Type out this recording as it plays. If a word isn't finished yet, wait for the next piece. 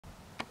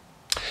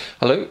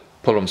Hello,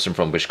 Paul Lumsden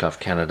from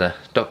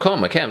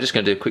bushcraftcanada.com. Okay, I'm just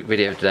going to do a quick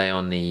video today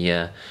on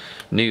the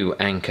new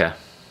Anchor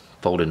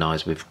folding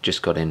knives we've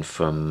just got in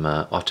from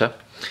Otter.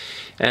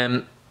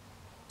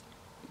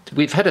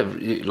 We've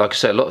had, like I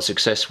say, a lot of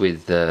success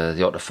with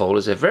the Otter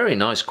folders. They're very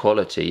nice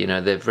quality, you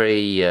know, they're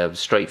very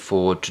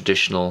straightforward,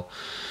 traditional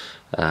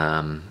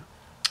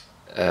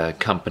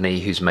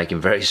company who's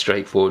making very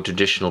straightforward,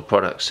 traditional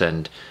products,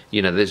 and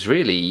you know, they're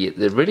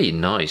really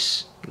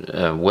nice,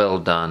 well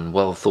done,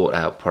 well thought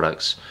out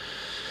products.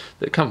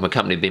 The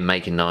company have been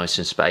making knives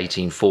since about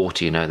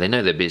 1840. You know, they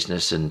know their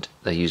business and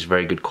they use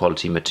very good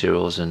quality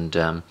materials, and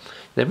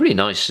they're really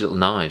nice little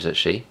knives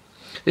actually.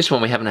 This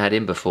one we haven't had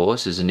in before.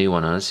 This is a new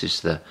one on us. This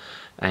is the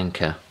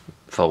Anchor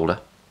folder.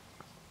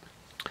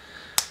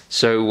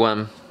 So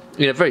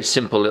you know, very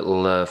simple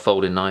little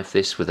folding knife.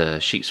 This with a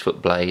sheep's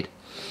foot blade.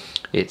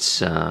 It's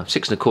 6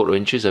 1/4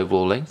 inches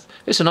overall length.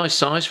 It's a nice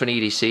size for an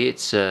EDC.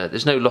 It's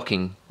there's no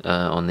locking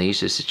on these.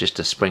 This is just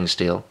a spring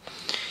steel.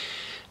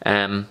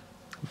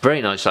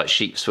 Very nice, like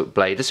sheep's foot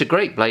blade. It's a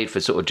great blade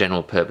for sort of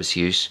general purpose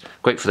use.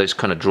 Great for those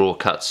kind of draw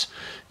cuts,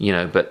 you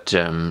know. But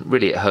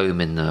really at home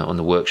in on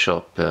the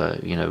workshop,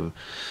 you know,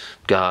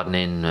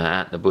 gardening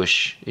at the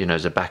bush, you know,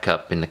 as a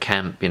backup in the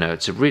camp. You know,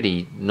 it's a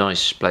really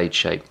nice blade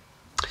shape.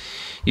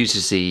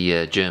 Uses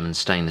the German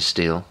stainless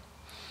steel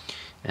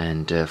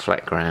and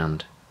flat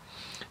ground.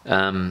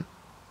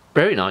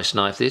 Very nice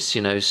knife. This,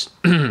 you know,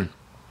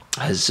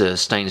 has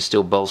stainless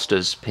steel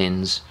bolsters,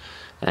 pins,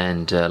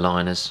 and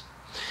liners.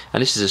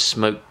 And this is a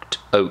smoked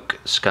oak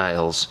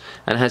scales,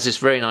 and has this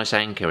very nice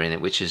anchor in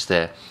it, which is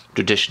their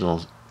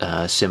traditional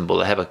symbol.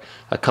 They have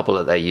a couple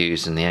that they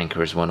use, and the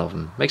anchor is one of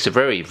them. Makes a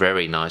very,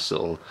 very nice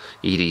little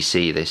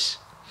EDC. This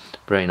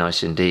very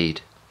nice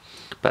indeed.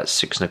 About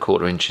 6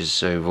 1/4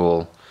 inches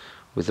overall,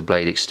 with the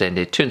blade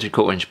extended. 2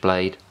 3/4 inch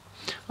blade.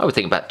 I would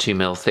think about 2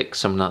 mil thick,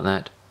 something like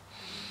that.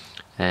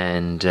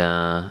 And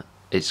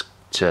it's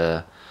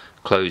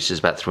closed is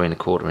about 3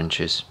 1/4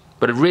 inches.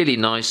 But a really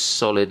nice,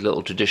 solid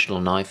little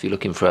traditional knife. If you're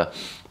looking for a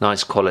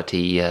nice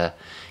quality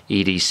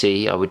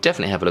EDC, I would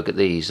definitely have a look at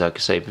these. Like I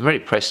say, I've been very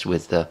impressed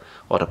with the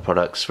Otter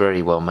products.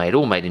 Very well made,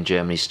 all made in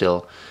Germany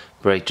still.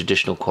 Very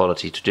traditional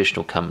quality,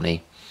 traditional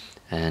company,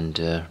 and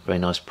very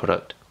nice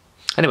product.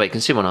 Anyway, you can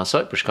see them on our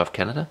site,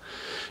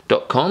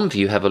 bushcraftcanada.com. If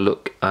you have a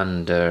look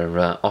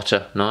under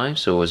Otter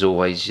knives, or as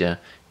always, you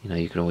know,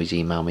 you can always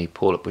email me,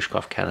 Paul at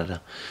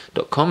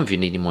bushcraftcanada.com, if you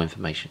need any more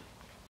information.